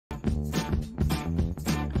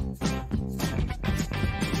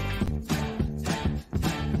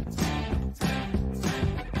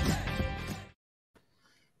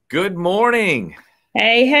Good morning.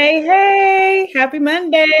 Hey, hey, hey. Happy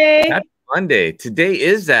Monday. Happy Monday. Today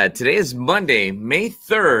is Monday, May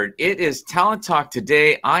 3rd. It is Talent Talk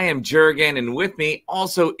today. I am Jurgen, and with me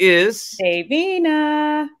also is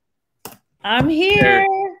Davina. I'm here.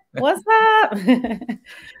 What's up?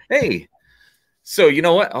 Hey. So you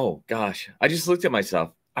know what? Oh gosh, I just looked at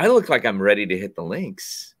myself. I look like I'm ready to hit the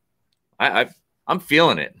links. I'm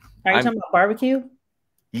feeling it. Are you talking about barbecue?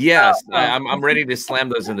 Yes, I'm ready to slam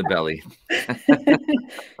those in the belly.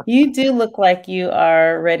 You do look like you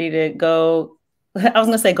are ready to go. I was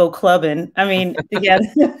going to say go clubbing. I mean, yeah.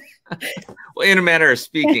 Well, in a manner of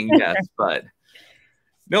speaking, yes, but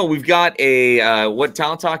no, we've got a what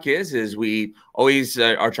Talent Talk is we always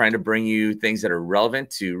are trying to bring you things that are relevant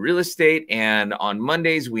to real estate. And on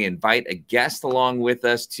Mondays, we invite a guest along with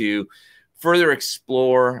us to further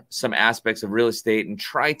explore some aspects of real estate and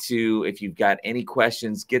try to, if you've got any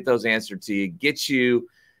questions, get those answered to you, get you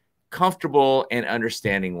comfortable and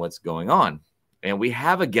understanding what's going on. And we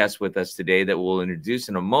have a guest with us today that we'll introduce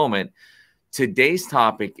in a moment. Today's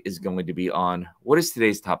topic is going to be on, what is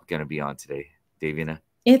today's topic going to be on today, Davina?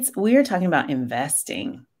 We are talking about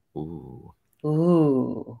investing. Ooh.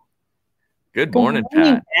 Good morning,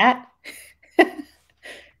 Pat.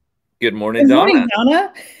 Good morning, Donna.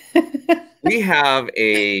 Donna. We have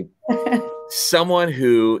someone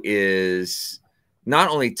who is not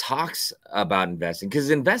only talks about investing, because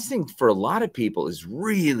investing for a lot of people is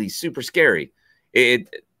really super scary.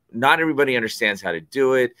 Not everybody understands how to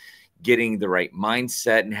do it, getting the right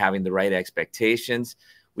mindset and having the right expectations.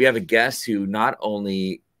 We have a guest who not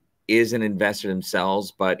only is an investor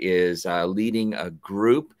themselves, but is leading a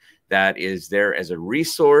group that is there as a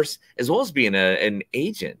resource, as well as being an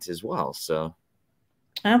agent as well. So,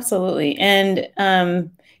 absolutely. And,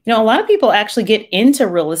 a lot of people actually get into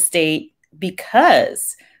real estate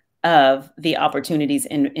because of the opportunities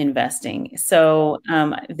in investing. So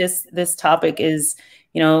this topic is,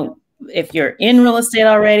 if you're in real estate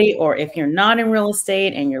already, or if you're not in real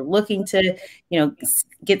estate and you're looking to,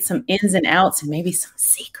 get some ins and outs and maybe some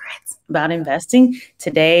secrets about investing,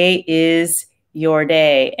 today is your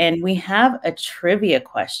day. And we have a trivia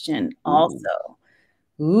question also.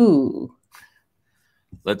 Ooh.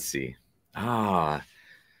 Let's see.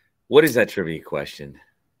 What is that trivia question?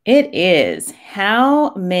 It is,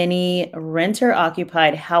 how many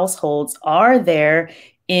renter-occupied households are there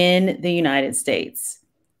in the United States?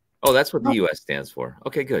 Oh, that's what the U.S. stands for.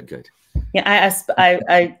 Okay, good. Yeah, I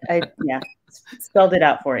spelled it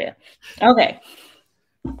out for you. Okay.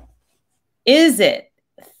 Is it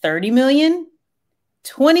 30 million,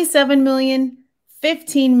 27 million,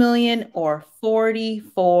 15 million, or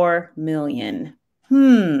 44 million?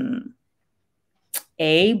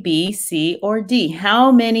 A, B, C, or D?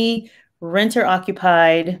 How many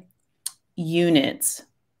renter-occupied units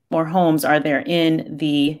or homes are there in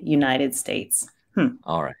the United States?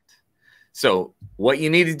 All right. So what you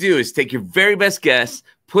need to do is take your very best guess,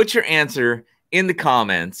 put your answer in the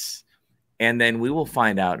comments, and then we will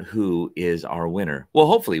find out who is our winner. Well,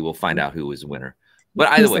 hopefully we'll find out who is a winner. But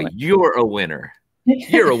either way, you're a winner.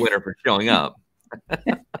 You're a winner for showing up.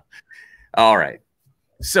 All right.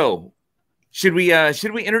 So should we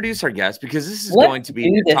introduce our guest, because this is going to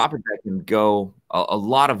be a topic that can go a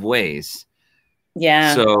lot of ways.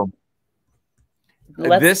 Yeah. So who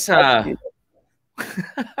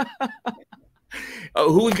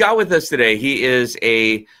we got with us today? He is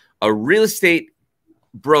a real estate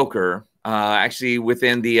broker, actually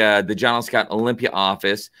within the John L. Scott Olympia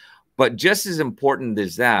office. But just as important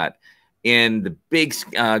as that, in the big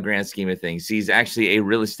grand scheme of things, he's actually a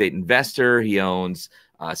real estate investor. He owns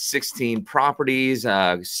 16 properties,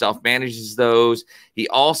 self-manages those. He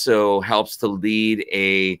also helps to lead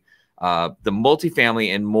the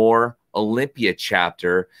multifamily and more Olympia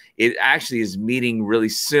chapter. It actually is meeting really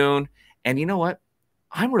soon. And you know what?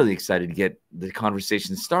 I'm really excited to get the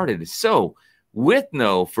conversation started. So with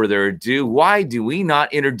no further ado, why do we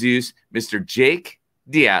not introduce Mr. Jake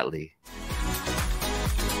DeAtley?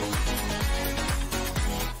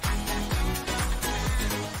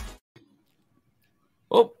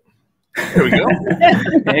 Oh, there we go.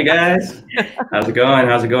 Hey guys, how's it going?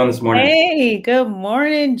 How's it going this morning? Hey, good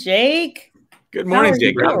morning, Jake. Good morning,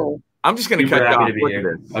 Jake. I'm just going to cut you off. Look at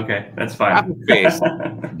this. Okay, that's fine. Happy face.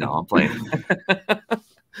 No, I'm playing.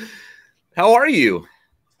 How are you?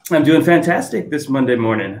 I'm doing fantastic this Monday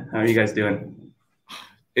morning. How are you guys doing?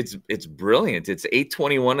 It's brilliant. It's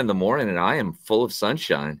 8:21 in the morning, and I am full of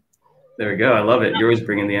sunshine. There we go. I love it. You're always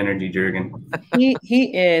bringing the energy, Jurgen.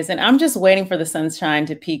 He is, and I'm just waiting for the sunshine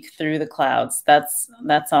to peek through the clouds. That's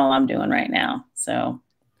all I'm doing right now. So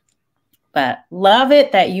But love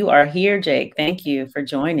it that you are here, Jake. Thank you for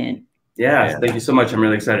joining. Yeah, thank you so much. I'm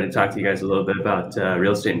really excited to talk to you guys a little bit about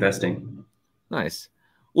real estate investing. Nice.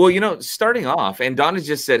 Well, you know, starting off, and Donna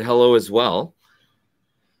just said hello as well.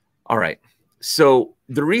 All right. So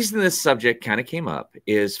the reason this subject kind of came up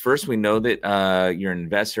is, first, we know that you're an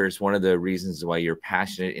investor. It's one of the reasons why you're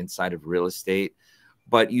passionate inside of real estate.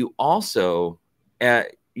 But you also,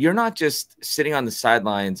 you're not just sitting on the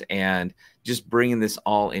sidelines and just bringing this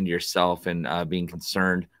all into yourself and being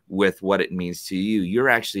concerned with what it means to you. You're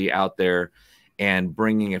actually out there and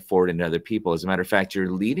bringing it forward into other people. As a matter of fact,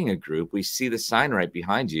 you're leading a group. We see the sign right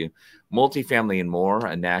behind you, Multifamily and More,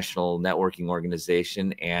 a national networking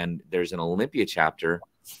organization, and there's an Olympia chapter.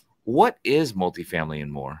 What is Multifamily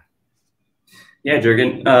and More? Yeah,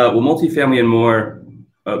 Jurgen. Well, Multifamily and More,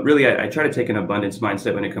 really, I try to take an abundance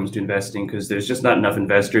mindset when it comes to investing, because there's just not enough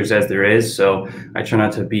investors as there is. So I try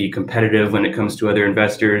not to be competitive when it comes to other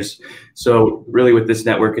investors. So really, with this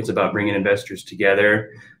network, it's about bringing investors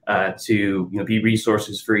together to be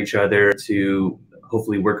resources for each other, to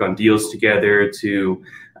hopefully work on deals together, to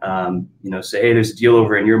say, hey, there's a deal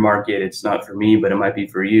over in your market. It's not for me, but it might be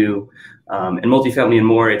for you. And Multifamily and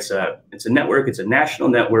More, it's a network. It's a national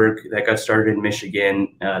network that got started in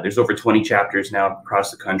Michigan. There's over 20 chapters now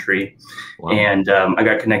across the country. Wow. And I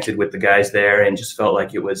got connected with the guys there and just felt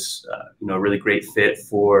like it was a really great fit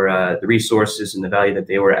for the resources and the value that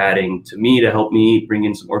they were adding to me to help me bring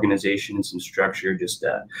in some organization and some structure. Just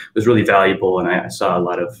was really valuable. And I saw a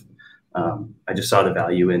lot of I just saw the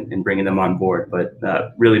value in bringing them on board. But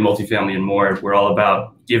really, Multifamily and More, we're all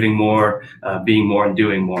about giving more, being more, and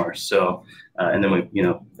doing more. So, and then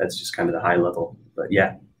that's just kind of the high level. But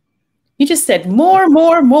yeah. You just said more,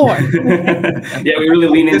 more, more. Yeah, we really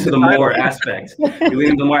lean into the more aspect. We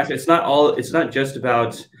lean into the more aspect. It's not just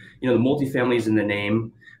about the multifamily is in the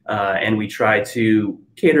name, and we try to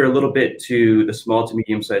cater a little bit to the small to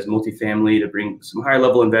medium sized multifamily to bring some higher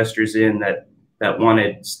level investors in that want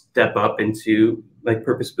to step up into like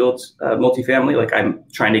purpose-built multifamily. Like I'm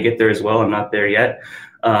trying to get there as well. I'm not there yet.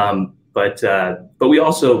 But we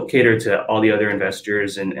also cater to all the other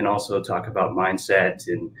investors and also talk about mindset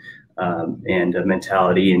and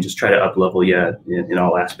mentality and just try to up-level you in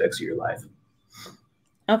all aspects of your life.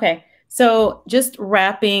 Okay. So just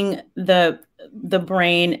wrapping the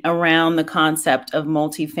brain around the concept of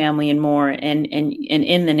multifamily and more and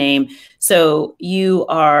in the name. So you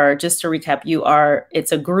are, just to recap,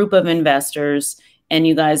 it's a group of investors and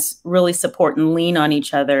you guys really support and lean on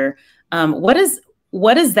each other. What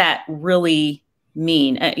does that really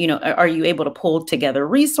mean? Are you able to pull together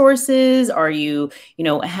resources? Are you,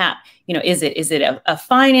 is it a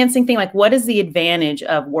financing thing? Like, what is the advantage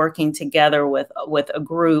of working together with a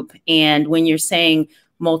group? And when you're saying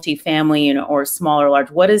multifamily, or small or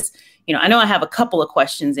large, what is, I know I have a couple of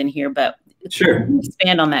questions in here, but sure,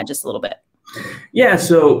 expand on that just a little bit. Yeah.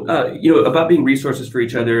 So, about being resources for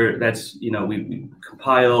each other, that's, we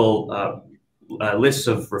compile lists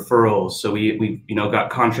of referrals. So we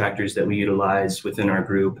got contractors that we utilize within our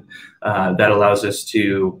group that allows us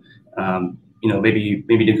to, maybe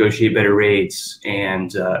negotiate better rates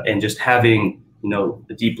and just having,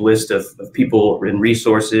 a deep list of people and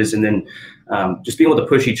resources, and then just being able to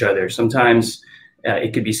push each other. Sometimes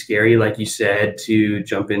it could be scary, like you said, to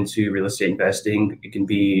jump into real estate investing. It can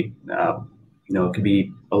be, it could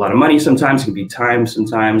be a lot of money sometimes, it can be time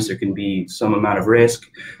sometimes, there can be some amount of risk.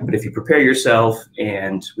 But if you prepare yourself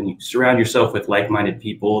and when you surround yourself with like-minded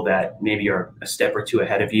people that maybe are a step or two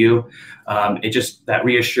ahead of you, it just, that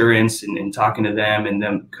reassurance and talking to them and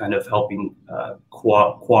them kind of helping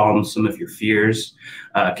qualm some of your fears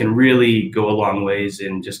can really go a long ways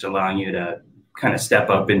in just allowing you to kind of step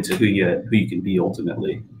up into who you can be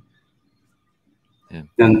ultimately. Yeah.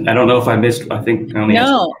 And I don't know if I missed, I think I only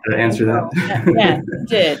answer that. Yeah, you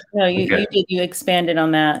did. No, you did. You expanded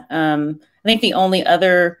on that. I think the only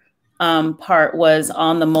other part was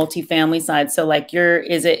on the multifamily side. So like it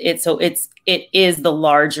is the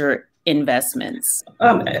larger investments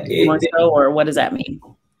more so, or what does that mean?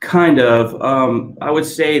 Kind of. I would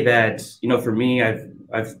say that, for me,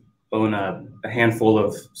 I've owned a handful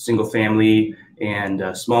of single family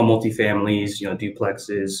and small multifamilies,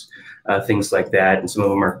 duplexes, things like that. And some of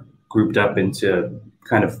them are grouped up into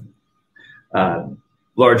kind of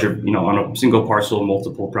larger, on a single parcel,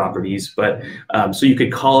 multiple properties. But so you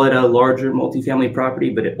could call it a larger multifamily property,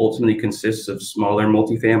 but it ultimately consists of smaller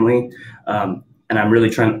multifamily. And I'm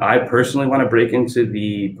really I personally want to break into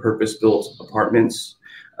the purpose-built apartments.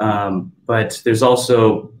 But there's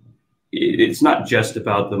also, it's not just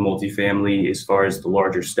about the multifamily as far as the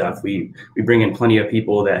larger stuff. We bring in plenty of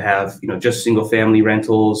people that have, just single family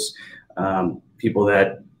rentals, people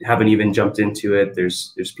that haven't even jumped into it.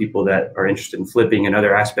 There's people that are interested in flipping and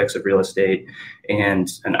other aspects of real estate. And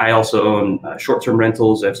I also own short-term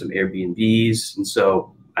rentals. I have some Airbnbs. And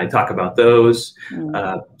so I talk about those.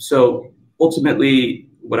 So ultimately,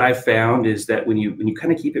 what I've found is that when you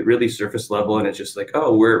kind of keep it really surface level and it's just like,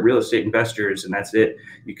 oh, we're real estate investors and that's it,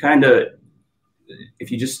 you kind of,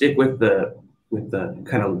 if you just stick with the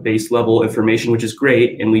kind of base level information, which is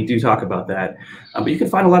great, and we do talk about that, but you can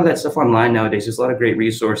find a lot of that stuff online nowadays. There's a lot of great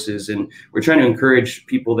resources, and we're trying to encourage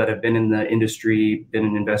people that have been in the industry, been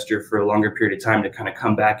an investor for a longer period of time, to kind of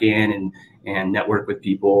come back in and network with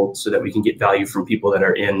people so that we can get value from people that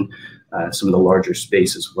are in some of the larger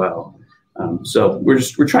space as well. So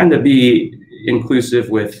we're trying to be inclusive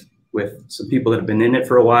with some people that have been in it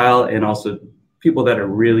for a while, and also people that are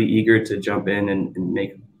really eager to jump in and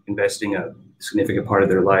make investing a significant part of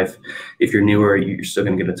their life. If you're newer, you're still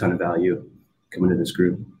going to get a ton of value coming to this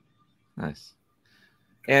group. Nice.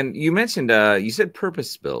 And you mentioned, you said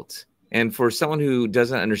purpose built. And for someone who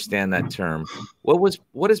doesn't understand that term,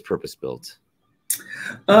 what is purpose built?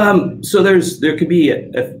 So there could be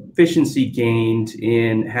efficiency gained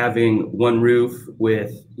in having one roof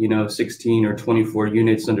with 16 or 24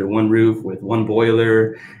 units under one roof with one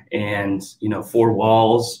boiler and 4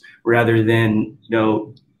 walls, rather than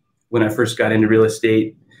when I first got into real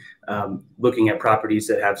estate, looking at properties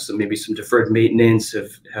that have maybe some deferred maintenance,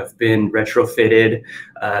 have been retrofitted.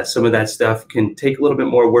 Some of that stuff can take a little bit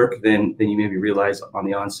more work than you maybe realize on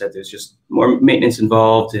the onset. There's just more maintenance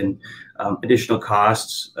involved and additional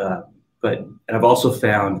costs. But I've also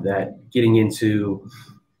found that getting into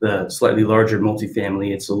the slightly larger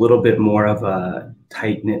multifamily, it's a little bit more of a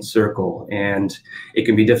tight-knit circle, and it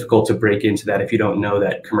can be difficult to break into that if you don't know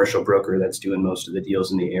that commercial broker that's doing most of the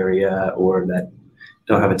deals in the area, or that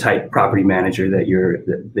don't have a tight property manager that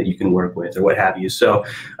you can work with, or what have you. So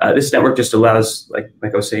this network just allows, like I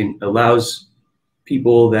was saying, allows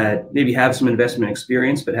people that maybe have some investment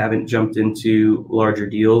experience but haven't jumped into larger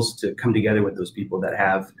deals to come together with those people that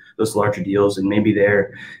have those larger deals, and maybe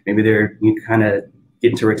they're you kind of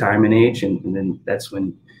get into retirement age, and then that's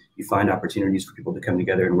when you find opportunities for people to come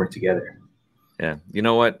together and work together. Yeah. You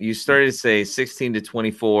know what? You started to say 16 to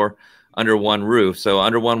 24 under one roof. So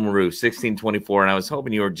under one roof, 16, 24. And I was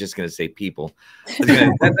hoping you were just going to say people.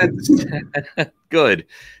 That's good.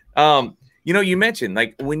 You mentioned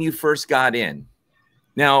like when you first got in.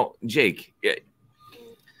 Now, Jake,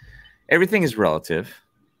 everything is relative.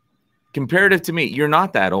 Comparative to me, you're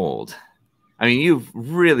not that old. I mean, you've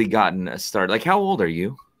really gotten a start. Like, how old are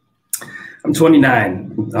you? I'm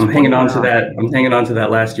 29. I'm hanging on to that. I'm hanging on to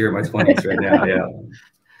that last year of my 20s right now. Yeah.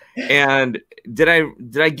 And did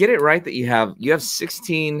I get it right that you have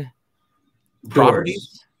 16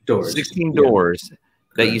 properties, 16 doors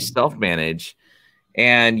that you self-manage,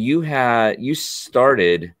 and you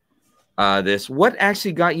started this. What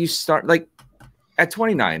actually got you started? Like at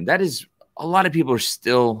 29, that is a lot of people are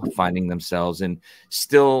still finding themselves, and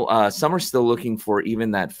still some are still looking for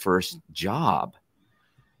even that first job.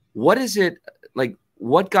 What is it like?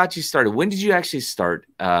 What got you started? When did you actually start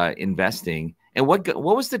investing? And what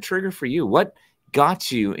was the trigger for you? What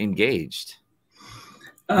got you engaged?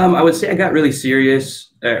 I would say I got really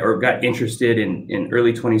serious or got interested in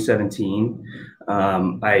early 2017.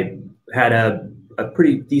 I had a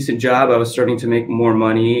pretty decent job. I was starting to make more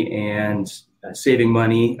money and saving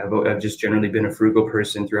money. I've just generally been a frugal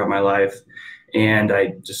person throughout my life. And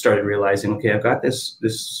I just started realizing, okay, I've got this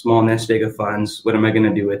small nest egg of funds. What am I going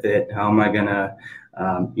to do with it? How am I going to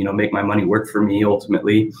make my money work for me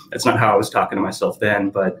ultimately? That's not how I was talking to myself then,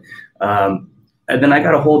 but and then I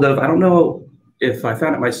got a hold of, I don't know if I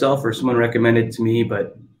found it myself or someone recommended it to me,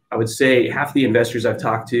 but I would say half the investors I've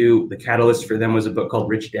talked to, the catalyst for them was a book called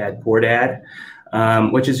Rich Dad, Poor Dad,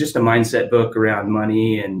 which is just a mindset book around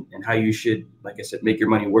money and how you should, like I said, make your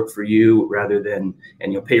money work for you rather than,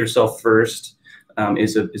 and you'll pay yourself first,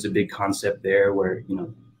 is a big concept there, where,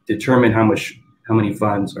 determine how many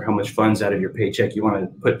funds or how much funds out of your paycheck you want to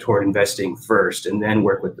put toward investing first, and then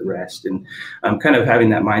work with the rest. And kind of having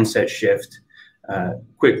that mindset shift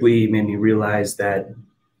quickly made me realize that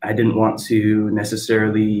I didn't want to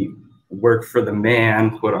necessarily work for the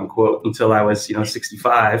man, quote unquote, until I was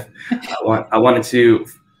 65. I wanted to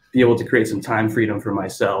be able to create some time freedom for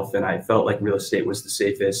myself, and I felt like real estate was the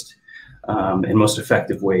safest and most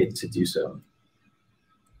effective way to do so.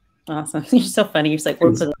 Awesome. You're so funny. You're just like,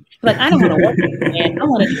 work for the, like, I don't want to work for the man. I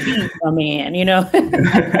want to be a man, You're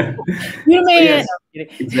a man. Yes,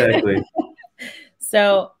 exactly.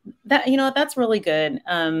 So that, that's really good.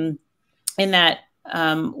 In that,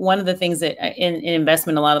 one of the things that in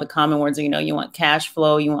investment, a lot of the common words are, you want cash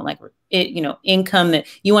flow, you want like income, that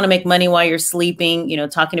you want to make money while you're sleeping,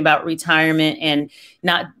 talking about retirement and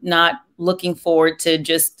not looking forward to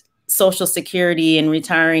just Social Security and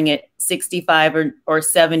retiring at 65 or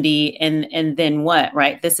 70 and then what,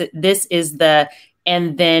 right? This is the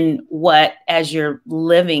and then what as you're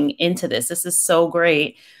living into this. This is so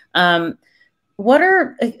great. So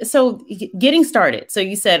getting started. So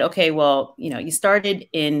you said, okay, well, you started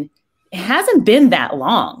it hasn't been that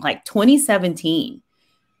long, like 2017.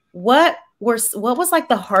 What was like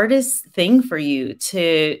the hardest thing for you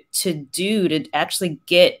to do to actually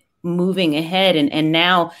get moving ahead? And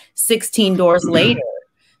now 16 doors later,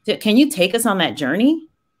 can you take us on that journey?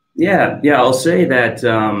 Yeah. I'll say that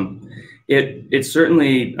it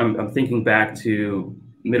certainly, I'm thinking back to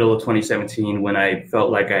middle of 2017 when I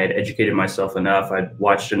felt like I had educated myself enough. I'd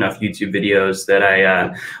watched enough YouTube videos that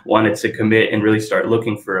I wanted to commit and really start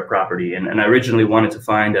looking for a property. And I originally wanted to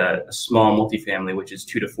find a small multifamily, which is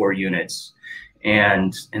 2 to 4 units.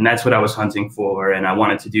 And that's what I was hunting for. And I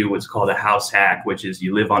wanted to do what's called a house hack, which is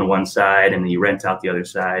you live on one side and then you rent out the other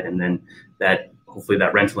side. And then hopefully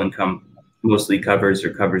that rental income mostly covers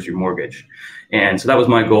your mortgage. And so that was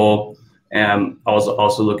my goal. I was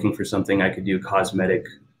also looking for something I could do cosmetic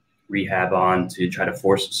rehab on to try to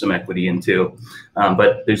force some equity into.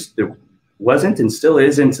 But there wasn't and still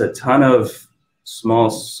isn't a ton of small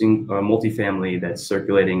multifamily that's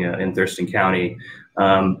circulating in Thurston County.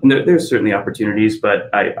 And there's certainly opportunities, but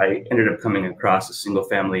I ended up coming across a single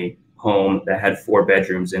family home that had 4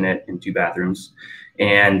 bedrooms in it and 2 bathrooms.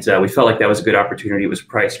 And we felt like that was a good opportunity. It was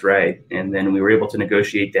priced right. And then we were able to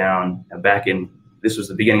negotiate down this was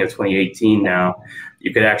the beginning of 2018 now.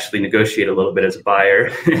 You could actually negotiate a little bit as a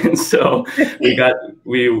buyer. And so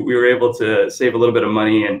we were able to save a little bit of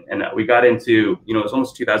money and we got into, it was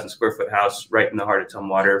almost 2,000 square foot house right in the heart of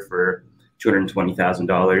Tumwater for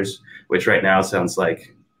 $220,000, which right now sounds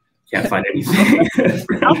like can't find anything.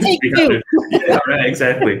 I'll take you. Yeah, right,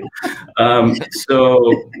 exactly.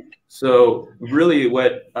 So really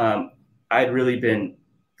what I'd really been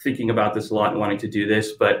thinking about this a lot and wanting to do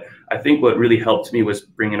this, but I think what really helped me was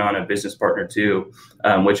bringing on a business partner too,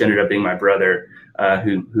 which ended up being my brother,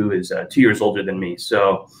 who is 2 years older than me.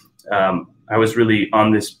 So I was really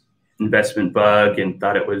on this investment bug and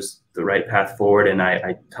thought it was the right path forward. And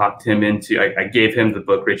I talked him I gave him the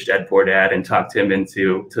book Rich Dad Poor Dad and talked him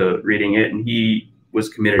into reading it, and he was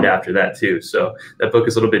committed after that too. So that book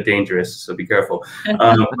is a little bit dangerous, so be careful.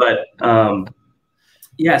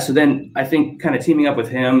 Yeah, so then I think kind of teaming up with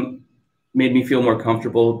him made me feel more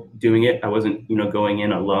comfortable doing it. I wasn't, going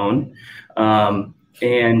in alone.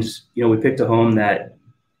 And, we picked a home that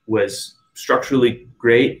was structurally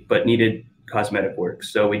great, but needed cosmetic work.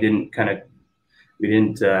 So we didn't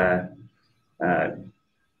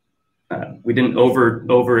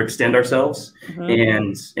overextend ourselves.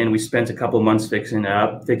 Mm-hmm. and we spent a couple months fixing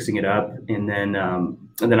it up. And then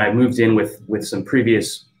I moved in with some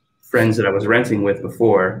previous friends that I was renting with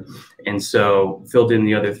before. And so filled in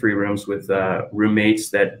the other 3 rooms with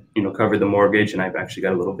roommates that, covered the mortgage. And I've actually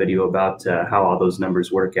got a little video about how all those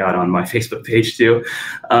numbers work out on my Facebook page too.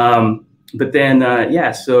 But then,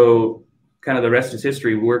 so kind of the rest is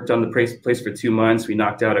history. We worked on the place for 2 months. We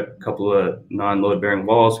knocked out a couple of non-load bearing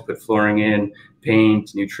walls, we put flooring in,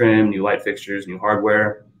 paint, new trim, new light fixtures, new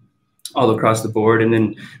hardware, all across the board. And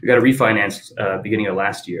then we got a refinance beginning of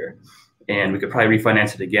last year. And we could probably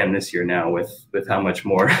refinance it again this year now with how much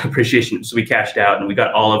more appreciation. So we cashed out and we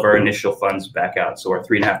got all of our initial funds back out. So our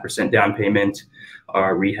 3.5% down payment,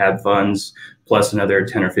 our rehab funds, plus another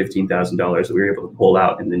 $10,000 or $15,000 that we were able to pull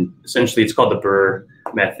out. And then essentially it's called the Burr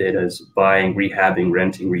method, as buying, rehabbing,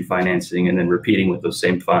 renting, refinancing, and then repeating with those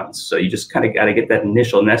same funds. So you just kind of got to get that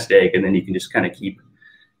initial nest egg, and then you can just kind of keep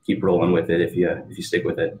rolling with it if you stick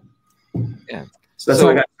with it. Yeah. So that's how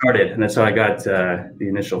I got started, and that's how I got the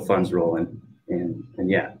initial funds rolling, and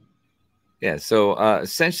yeah. Yeah. So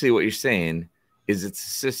essentially, what you're saying is it's a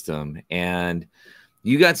system, and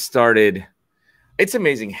you got started. It's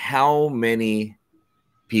amazing how many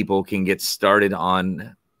people can get started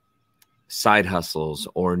on side hustles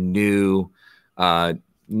or new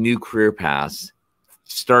career paths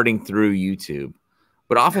starting through YouTube,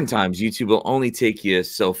 but oftentimes YouTube will only take you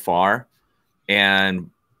so far,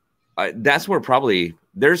 and that's where probably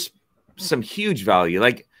there's some huge value.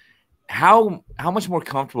 Like how much more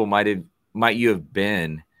comfortable might you have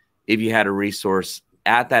been if you had a resource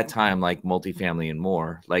at that time, like multifamily and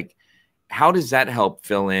more? Like, how does that help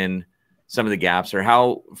fill in some of the gaps, or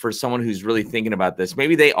how, for someone who's really thinking about this,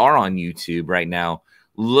 maybe they are on YouTube right now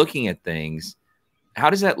looking at things, how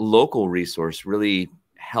does that local resource really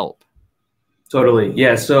help? Totally.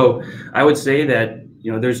 Yeah. So I would say that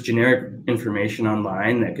there's generic information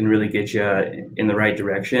online that can really get you in the right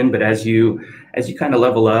direction. But as you kind of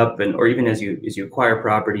level up, or even as you acquire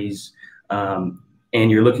properties, and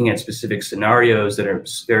you're looking at specific scenarios that are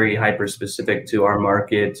very hyper specific to our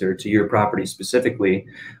market or to your property specifically,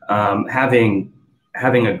 having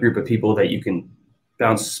a group of people that you can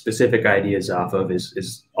bounce specific ideas off of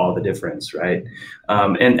is all the difference, right?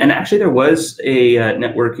 And actually, there was a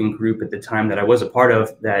networking group at the time that I was a part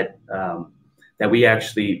of that we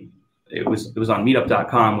actually, it was on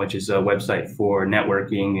meetup.com, which is a website for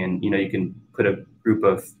networking, and you can put a group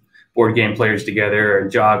of board game players together, or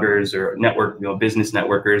joggers, or business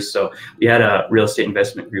networkers. So we had a real estate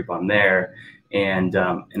investment group on there, and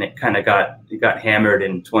it kind of got hammered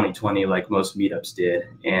in 2020, like most meetups did,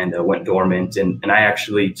 and went dormant. And I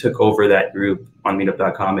actually took over that group on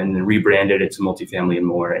meetup.com and then rebranded it to Multifamily and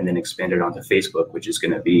More, and then expanded onto Facebook, which is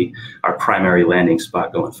going to be our primary landing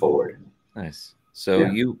spot going forward. Nice. So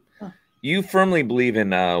you firmly believe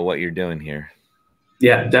in what you're doing here.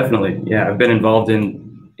 Yeah, definitely. Yeah, I've been involved in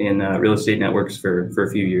real estate networks for a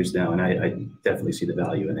few years now, and I definitely see the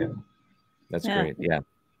value in it. That's great. Yeah.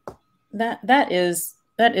 That is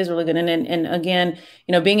really good. And again,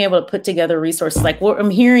 being able to put together resources, like what I'm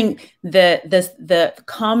hearing, the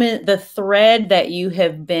thread that you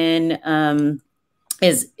have been,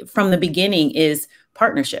 is from the beginning is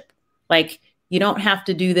partnership. Like you don't have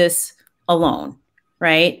to do this alone.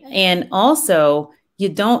 Right. And also you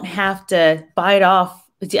don't have to bite off.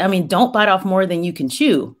 I mean, don't bite off more than you can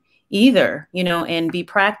chew either, and be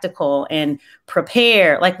practical and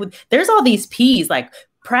prepare. Like there's all these P's, like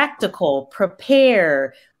practical,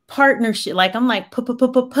 prepare, partnership. Like I'm like, there's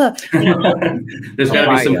got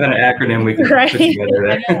to be some kind of acronym we can put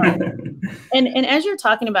together. And as you're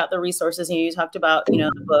talking about the resources, you talked about,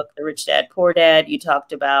 the book, The Rich Dad, Poor Dad. You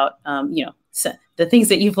talked about, the things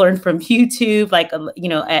that you've learned from YouTube, like,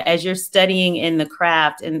 as you're studying in the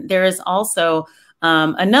craft. And there is also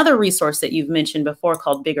another resource that you've mentioned before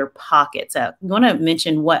called Bigger Pockets. You want to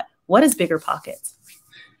mention what is Bigger Pockets?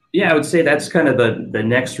 Yeah, I would say that's kind of the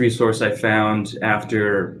next resource I found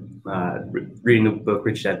after reading the book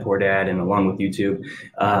Rich Dad Poor Dad, and along with YouTube.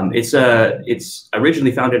 It's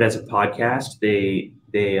originally founded as a podcast. They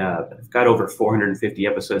got over 450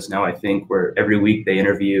 episodes now, I think, where every week they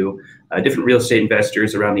interview different real estate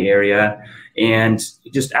investors around the area. And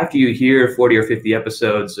just after you hear 40 or 50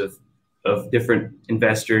 episodes of different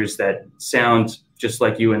investors that sound just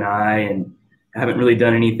like you and I, and haven't really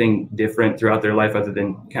done anything different throughout their life other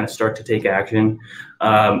than kind of start to take action,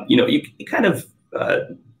 it kind of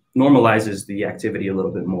normalizes the activity a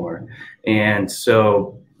little bit more. And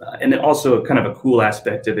so, and then also kind of a cool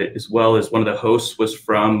aspect of it as well is one of the hosts was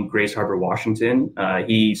from Grays Harbor, Washington.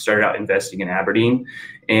 He started out investing in Aberdeen.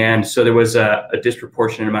 And so there was a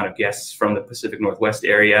disproportionate amount of guests from the Pacific Northwest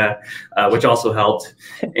area, which also helped.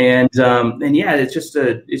 And yeah, it's just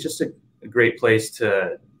a great place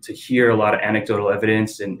to hear a lot of anecdotal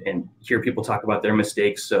evidence and hear people talk about their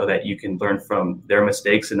mistakes, so that you can learn from their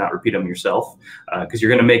mistakes and not repeat them yourself. Because you're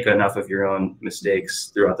going to make enough of your own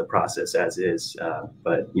mistakes throughout the process as is.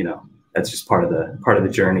 But that's just part of the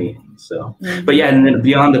journey. So, but yeah, and then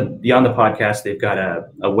beyond the podcast, they've got a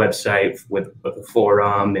website with a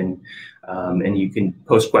forum, and you can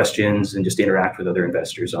post questions and just interact with other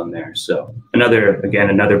investors on there. So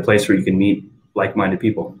another place where you can meet like-minded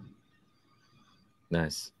people.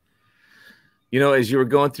 Nice. As you were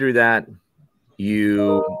going through that,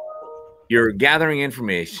 you're gathering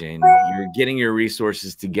information, you're getting your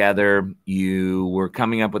resources together, you were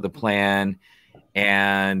coming up with a plan,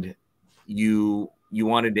 and you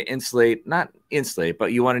wanted to not insulate,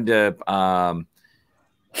 but you wanted to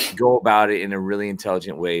go about it in a really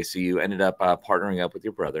intelligent way. So you ended up partnering up with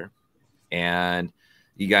your brother, and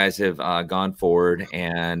you guys have gone forward,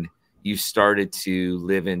 and you started to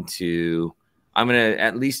live into, I'm going to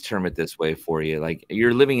at least term it this way for you, like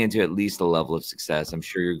you're living into at least a level of success. I'm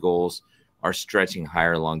sure your goals are stretching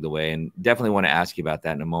higher along the way, and definitely want to ask you about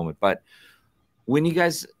that in a moment. But when you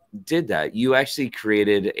guys did that, you actually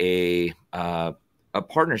created a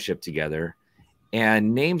partnership together,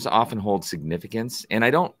 and names often hold significance. And I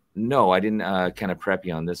don't know, I didn't kind of prep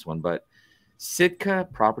you on this one, but Sitka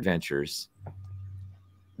Property Ventures,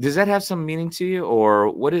 does that have some meaning to you, or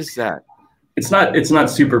what is that? It's not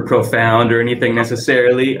super profound or anything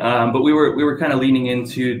necessarily, but we were kind of leaning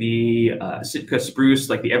into the Sitka spruce,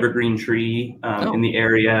 like the evergreen tree in the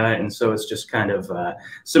area, and so it's just kind of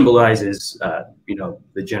symbolizes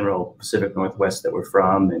the general Pacific Northwest that we're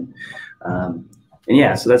from, and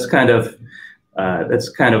yeah, so that's kind of that's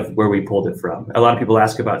kind of where we pulled it from. A lot of people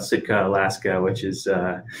ask about Sitka, Alaska, which is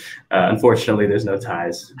unfortunately there's no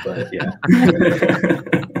ties, but yeah.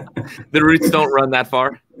 The roots don't run that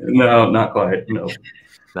far? No, not quite. No.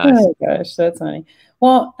 Nice. Oh gosh, that's funny.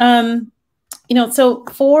 Well, you know, so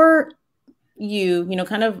for you, you know,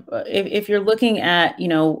 kind of if you're looking at, you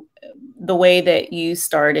know, the way that you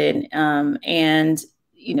started, and,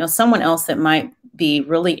 you know, someone else that might be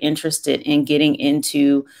really interested in getting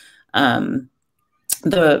into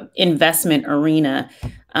the investment arena,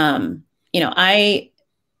 you know,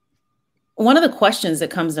 one of the questions that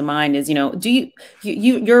comes to mind is, you know,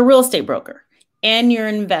 you're a real estate broker and you're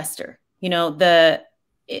an investor. You know, the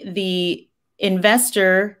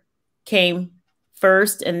investor came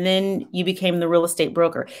first and then you became the real estate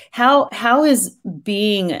broker. How is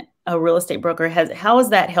being a real estate broker, how has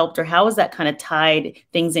that helped, or how has that kind of tied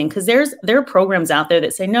things in? Because there are programs out there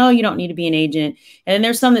that say, no, you don't need to be an agent. And then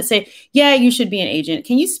there's some that say, yeah, you should be an agent.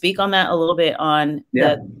 Can you speak on that a little bit, on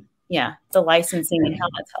the licensing and how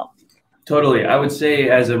that's helped? Totally. I would say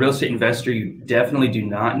as a real estate investor, you definitely do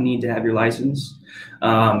not need to have your license.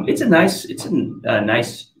 It's a nice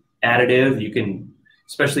additive. You can,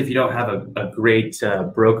 especially if you don't have a great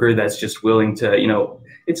broker that's just willing to, you know,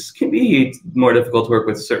 it can be more difficult to work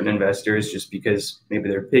with certain investors just because maybe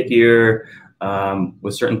they're pickier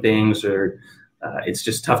with certain things, or it's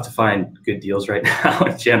just tough to find good deals right now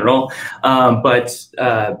in general. I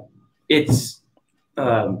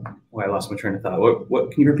lost my train of thought.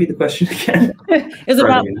 What can you repeat the question again? It's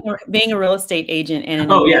about being a real estate agent. And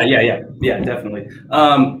yeah, definitely.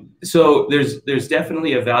 So there's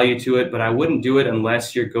definitely a value to it, but I wouldn't do it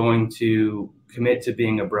unless you're going to commit to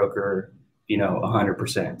being a broker, you know,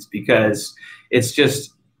 100%, because it's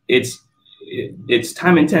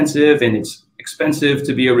time intensive and it's expensive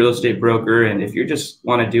to be a real estate broker. And if you just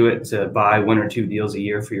want to do it to buy 1 or 2 deals a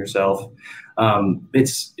year for yourself,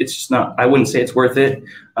 it's just not, I wouldn't say it's worth it.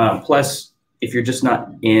 Plus, if you're just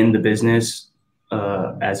not in the business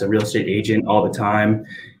as a real estate agent all the time,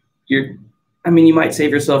 you might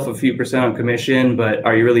save yourself a few % on commission, but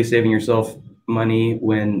are you really saving yourself money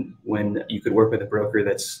when you could work with a broker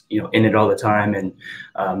that's, you know, in it all the time and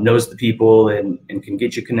knows the people and can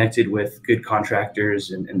get you connected with good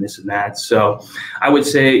contractors and this and that. So I would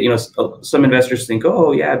say, you know, some investors think,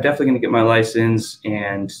 oh yeah, I'm definitely going to get my license,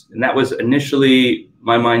 and that was initially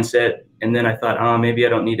my mindset. And then I thought, oh, maybe I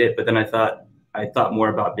don't need it. But then I thought more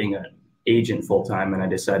about being an agent full time, and I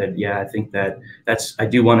decided, yeah, I think I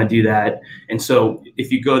do want to do that. And so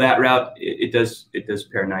if you go that route, it does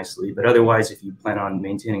pair nicely. But otherwise, if you plan on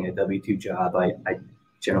maintaining a W-2 job, I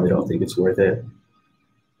generally don't think it's worth it.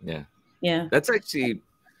 Yeah. That's actually,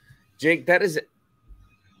 Jake, that is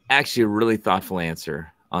actually a really thoughtful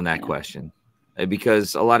answer on that question,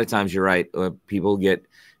 because a lot of times you're right. People get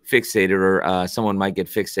fixated, or someone might get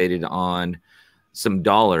fixated on some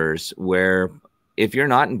dollars, where if you're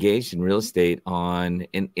not engaged in real estate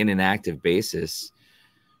in an active basis,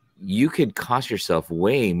 you could cost yourself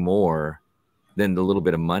way more than the little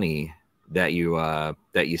bit of money that you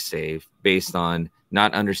save based on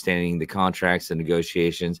not understanding the contracts and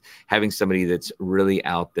negotiations. Having somebody that's really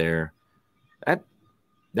out there, that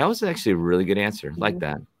was actually a really good answer. Like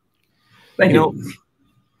that. Thank you. Know,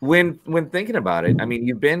 when thinking about it, I mean,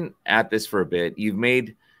 you've been at this for a bit. You've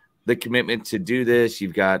made the commitment to do this.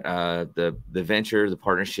 You've got the venture, the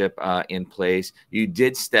partnership in place. You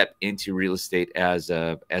did step into real estate as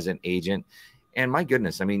an agent, and my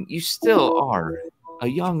goodness, I mean, you still are a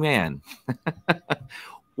young man.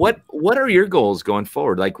 What are your goals going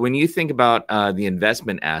forward? Like when you think about the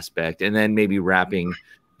investment aspect, and then maybe wrapping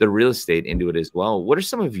the real estate into it as well, what are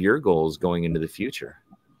some of your goals going into the future?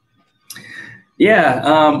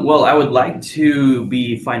 Yeah, well, I would like to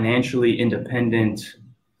be financially independent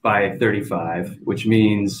by 35, which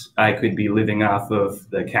means I could be living off of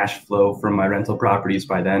the cash flow from my rental properties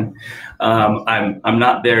by then. I'm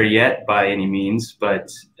not there yet by any means,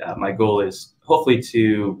 but my goal is hopefully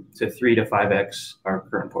to 3 to 5x our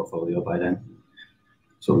current portfolio by then.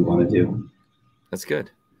 That's what we want to do. That's good.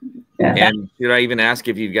 Yeah. And should I even ask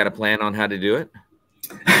if you've got a plan on how to do it?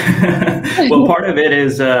 Well, part of it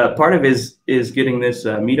is getting this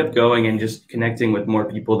meetup going and just connecting with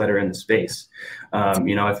more people that are in the space.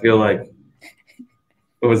 You know, I feel like,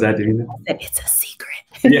 what was that, doing? It's a secret.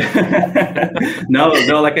 Yeah. No,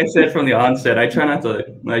 like I said from the onset, I try not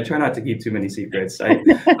to keep too many secrets.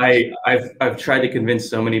 I've tried to convince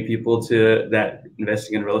so many people that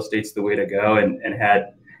investing in real estate's the way to go, and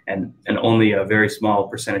only a very small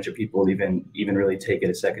percentage of people even really take it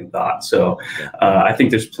a second thought. So I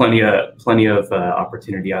think there's plenty of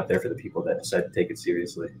opportunity out there for the people that decide to take it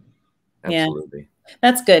seriously. Absolutely. Yeah.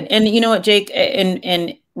 That's good. And you know what, Jake,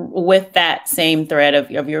 and with that same thread of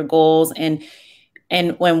your goals and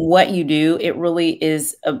when what you do, it really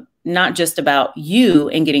is not just about you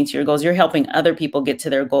and getting to your goals. You're helping other people get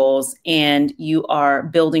to their goals, and you are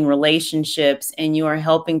building relationships, and you are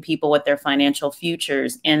helping people with their financial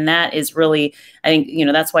futures. And that is really, I think, you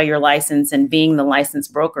know, that's why your license and being the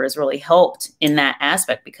licensed broker has really helped in that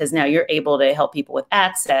aspect, because now you're able to help people with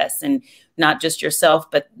access, and not just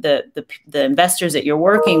yourself, but the investors that you're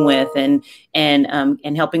working with, and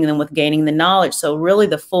helping them with gaining the knowledge. So really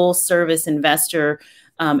the full service investor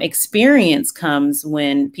experience comes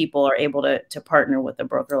when people are able to partner with a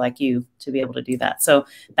broker like you to be able to do that. So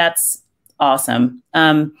that's awesome.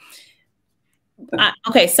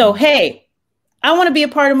 Okay. So, hey, I want to be a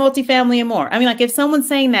part of multifamily and more. I mean, like if someone's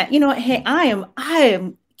saying that, you know what, hey, I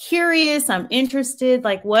am curious, I'm interested,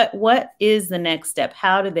 like what is the next step?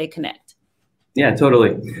 How do they connect? Yeah,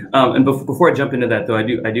 totally. And before I jump into that though, I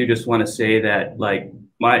do just want to say that like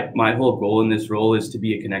my whole goal in this role is to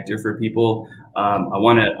be a connector for people. I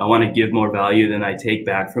want to give more value than I take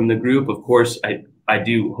back from the group. Of course, I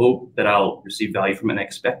do hope that I'll receive value from it and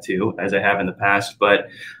expect to, as I have in the past. But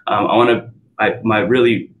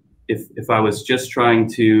if I was just trying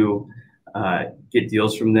to get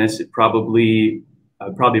deals from this, I'd probably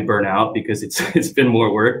burn out, because it's been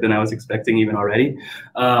more work than I was expecting even already.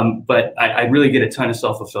 But I really get a ton of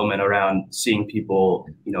self-fulfillment around seeing people,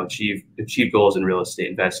 you know, achieve goals in real estate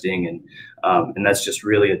investing, and that's just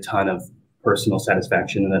really a ton of personal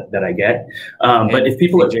satisfaction that I get. But if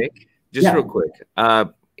people Jake, just real quick,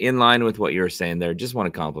 in line with what you were saying there, just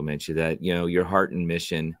want to compliment you that, you know, your heart and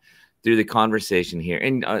mission through the conversation here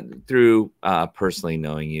and through personally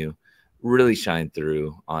knowing you really shine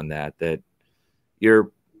through on that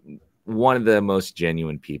you're one of the most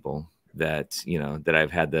genuine people that, you know, that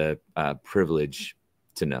I've had the privilege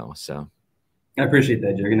to know. So I appreciate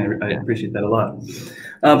that, Jürgen. I appreciate that a lot.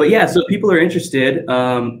 But yeah, so if people are interested,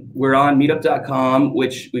 we're on meetup.com,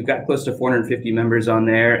 which we've got close to 450 members on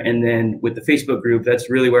there. And then with the Facebook group, that's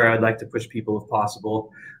really where I'd like to push people if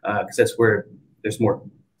possible, because that's where there's more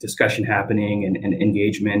discussion happening and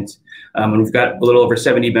engagement. And we've got a little over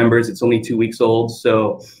 70 members. It's only 2 weeks old,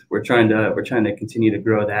 so we're trying to continue to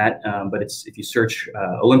grow that. But if you search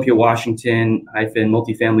Olympia, Washington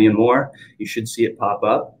 -multifamily and more, you should see it pop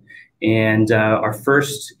up. And our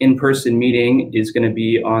first in-person meeting is going to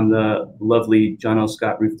be on the lovely John L.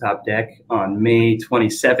 Scott rooftop deck on May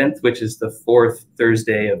 27th, which is the 4th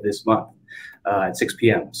Thursday of this month. At 6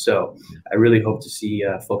 p.m. So I really hope to see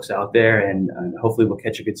folks out there, and hopefully we'll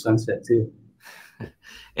catch a good sunset too.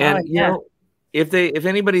 And you know, if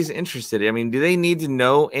anybody's interested, I mean, do they need to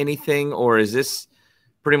know anything, or is this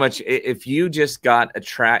pretty much, if you just got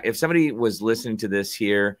if somebody was listening to this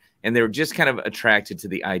here and they were just kind of attracted to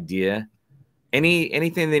the idea,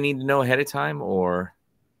 anything they need to know ahead of time, or?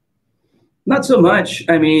 Not so much.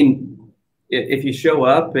 I mean, if you show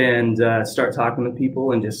up and start talking to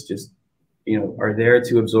people and just you know, are there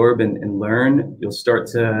to absorb and learn, I think you'll start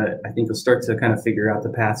to kind of figure out the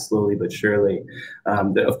path slowly but surely.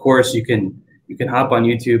 Of course, you can hop on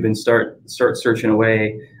YouTube and start searching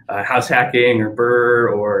away house hacking or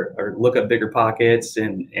BRRRR or look up Bigger Pockets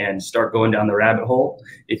and start going down the rabbit hole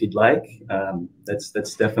if you'd like.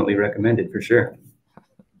 That's definitely recommended for sure.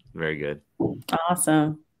 Very good.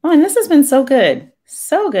 Awesome. Oh, and this has been so good.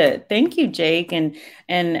 So good. Thank you, Jake. And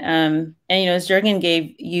you know, as Jürgen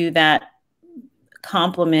gave you that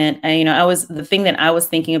compliment, you know, the thing that I was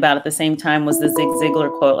thinking about at the same time was the Zig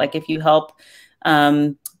Ziglar quote. Like, if you help,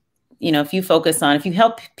 you know, if you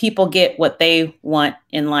help people get what they want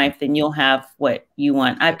in life, then you'll have what you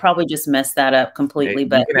want. I probably just messed that up completely,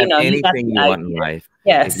 but you know, anything you want in life.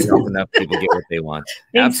 Yes. If you help enough people get what they want.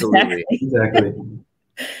 Absolutely. Exactly.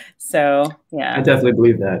 So yeah, I definitely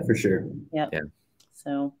believe that for sure. Yep. Yeah.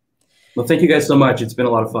 So, well, thank you guys so much. It's been a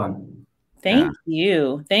lot of fun. Thank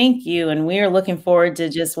you. Thank you. And we are looking forward to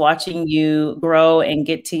just watching you grow and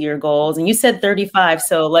get to your goals. And you said 35,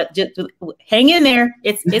 so just hang in there.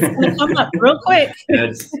 It's going to come up real quick.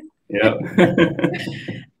 Yeah.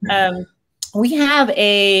 We have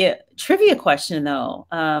a trivia question though,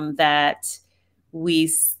 that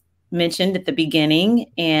we mentioned at the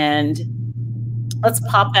beginning, and let's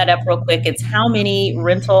pop that up real quick. It's how many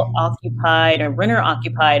renter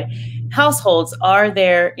occupied households are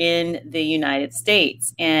there in the United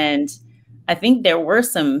States? And I think there were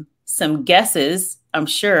some guesses, I'm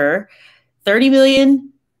sure. 30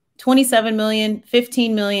 million, 27 million,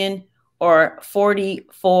 15 million, or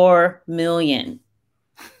 44 million.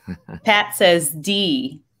 Pat says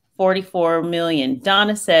D, 44 million.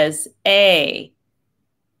 Donna says A.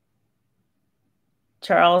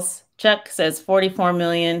 Charles. Chuck says 44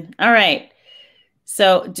 million. All right.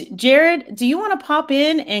 So Jared, do you want to pop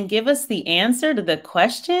in and give us the answer to the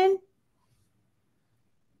question?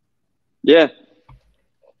 Yeah.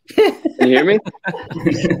 Can you hear me?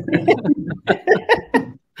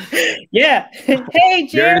 Yeah. Hey, Jared.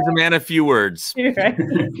 Jared is a man of few words. Right.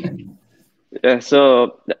 Yeah,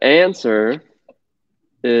 so the answer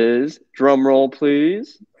is, drum roll,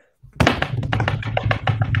 please.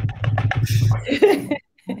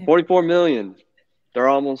 44 million. There are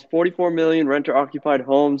almost 44 million renter-occupied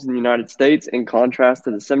homes in the United States, in contrast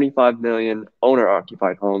to the 75 million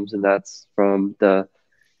owner-occupied homes, and that's from the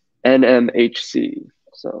NMHC.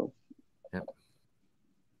 So, yep.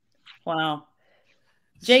 Wow,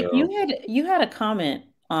 Jake, So, you had a comment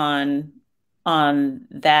on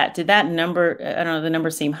that. Did that number? I don't know. The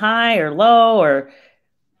number seem high or low, or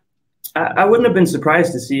I wouldn't have been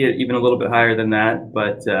surprised to see it even a little bit higher than that,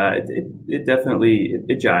 but it definitely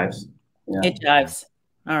jives. Yeah. It jives.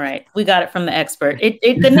 All right, we got it from the expert.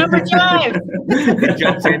 The number jives. It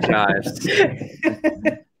jumps and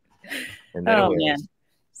jives. And oh man.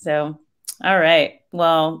 So, all right.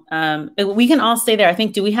 Well, we can all stay there. I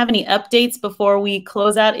think. Do we have any updates before we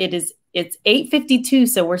close out? It's 8:52,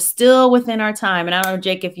 so we're still within our time. And I don't know,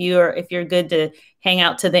 Jake, if you're good to hang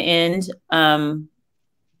out to the end,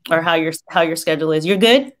 or how your schedule is. You're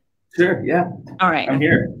good? Sure. Yeah. All right. I'm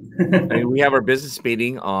here. I mean, we have our business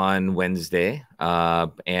meeting on Wednesday,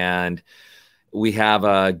 and we have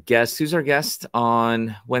a guest. Who's our guest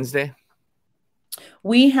on Wednesday?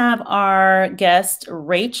 We have our guest,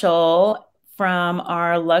 Rachel, from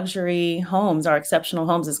our luxury homes, our exceptional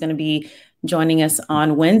homes, is going to be joining us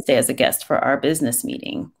on Wednesday as a guest for our business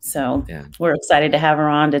meeting. So yeah, we're excited to have her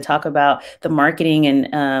on to talk about the marketing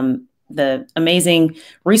and the amazing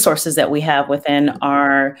resources that we have within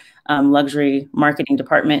our luxury marketing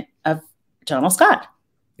department of John L. Scott.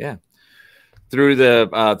 Yeah. Through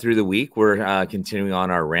the week, we're continuing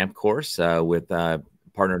on our ramp course with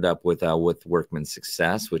partnered up with Workman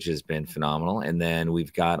Success, which has been phenomenal. And then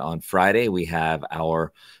we've got on Friday, we have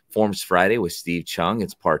our Forms Friday with Steve Chung.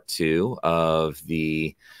 It's part 2 of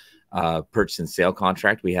the purchase and sale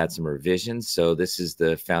contract. We had some revisions. So this is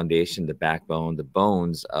the foundation, the backbone, the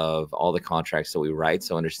bones of all the contracts that we write.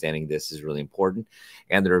 So understanding this is really important,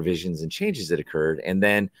 and the revisions and changes that occurred. And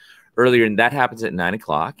then earlier, and that happens at 9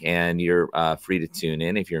 o'clock, and you're free to tune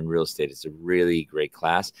in if you're in real estate. It's a really great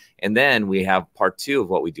class. And then we have part 2 of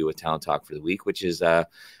what we do with Talent Talk for the week, which is our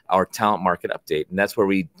talent market update. And that's where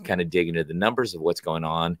we kind of dig into the numbers of what's going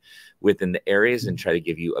on within the areas and try to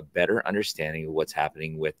give you a better understanding of what's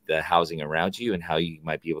happening with the housing around you and how you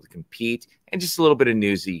might be able to compete, and just a little bit of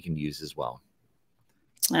news that you can use as well.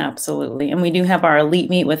 Absolutely. And we do have our elite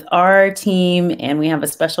meet with our team, and we have a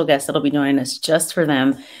special guest that'll be joining us just for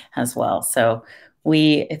them as well. So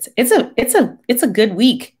it's a good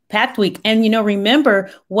week, packed week. And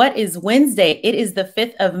remember, what is Wednesday? It is the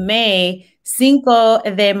 5th of May, Cinco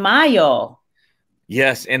de Mayo.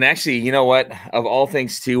 Yes. And actually, you know what? Of all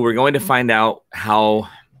things too, we're going to find out how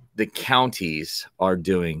the counties are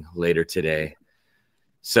doing later today.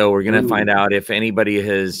 So we're going to find out if anybody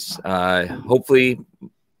has hopefully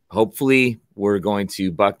we're going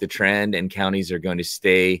to buck the trend, and counties are going to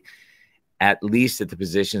stay at least at the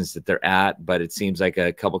positions that they're at. But it seems like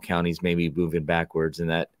a couple counties may be moving backwards, and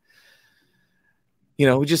that,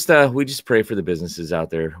 we just pray for the businesses out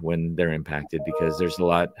there when they're impacted, because there's a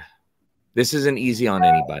lot. This isn't easy on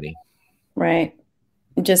anybody. Right.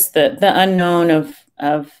 Just the unknown of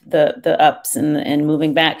the ups and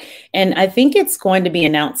moving back. And I think it's going to be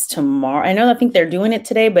announced tomorrow. I think they're doing it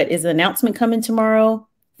today, but is the announcement coming tomorrow,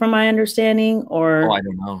 from my understanding? Or I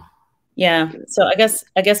don't know. Yeah. So I guess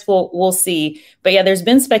we'll see. But yeah, there's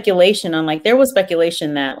been speculation on, there was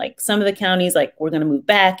speculation that some of the counties we're going to move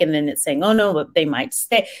back, and then it's saying, oh no, but they might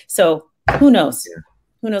stay. So who knows? Yeah.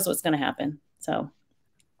 Who knows what's going to happen? So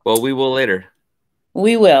well, we will later.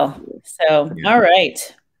 We will. So, yeah. All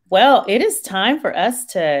right. Well, it is time for us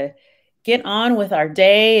to get on with our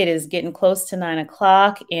day. It is getting close to 9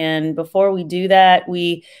 o'clock. And before we do that,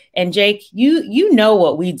 and Jake, you know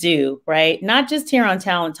what we do, right? Not just here on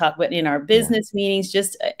Talent Talk, but in our business meetings,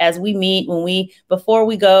 just as we meet, before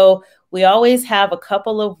we go, we always have a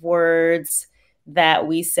couple of words that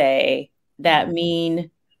we say that mean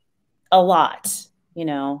a lot,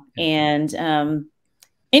 and,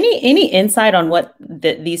 any insight on what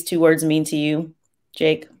these 2 words mean to you,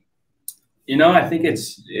 Jake? I think it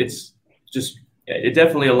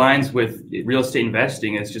definitely aligns with real estate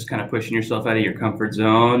investing. It's just kind of pushing yourself out of your comfort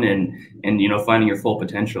zone and finding your full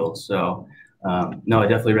potential. So no, it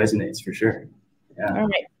definitely resonates for sure. Yeah. All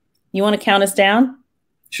right. You want to count us down?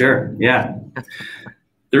 Sure. Yeah.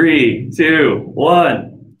 3, 2,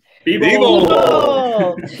 1. Be bold.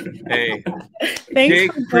 Hey, Thanks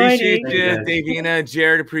Jake, for appreciate joining. you. Davina,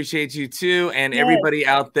 Jared, appreciate you too. And Yes. everybody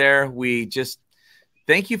out there, we just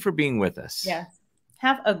thank you for being with us. Yes.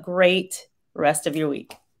 Have a great rest of your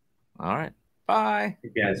week. All right. Bye. Hey,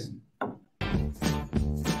 guys.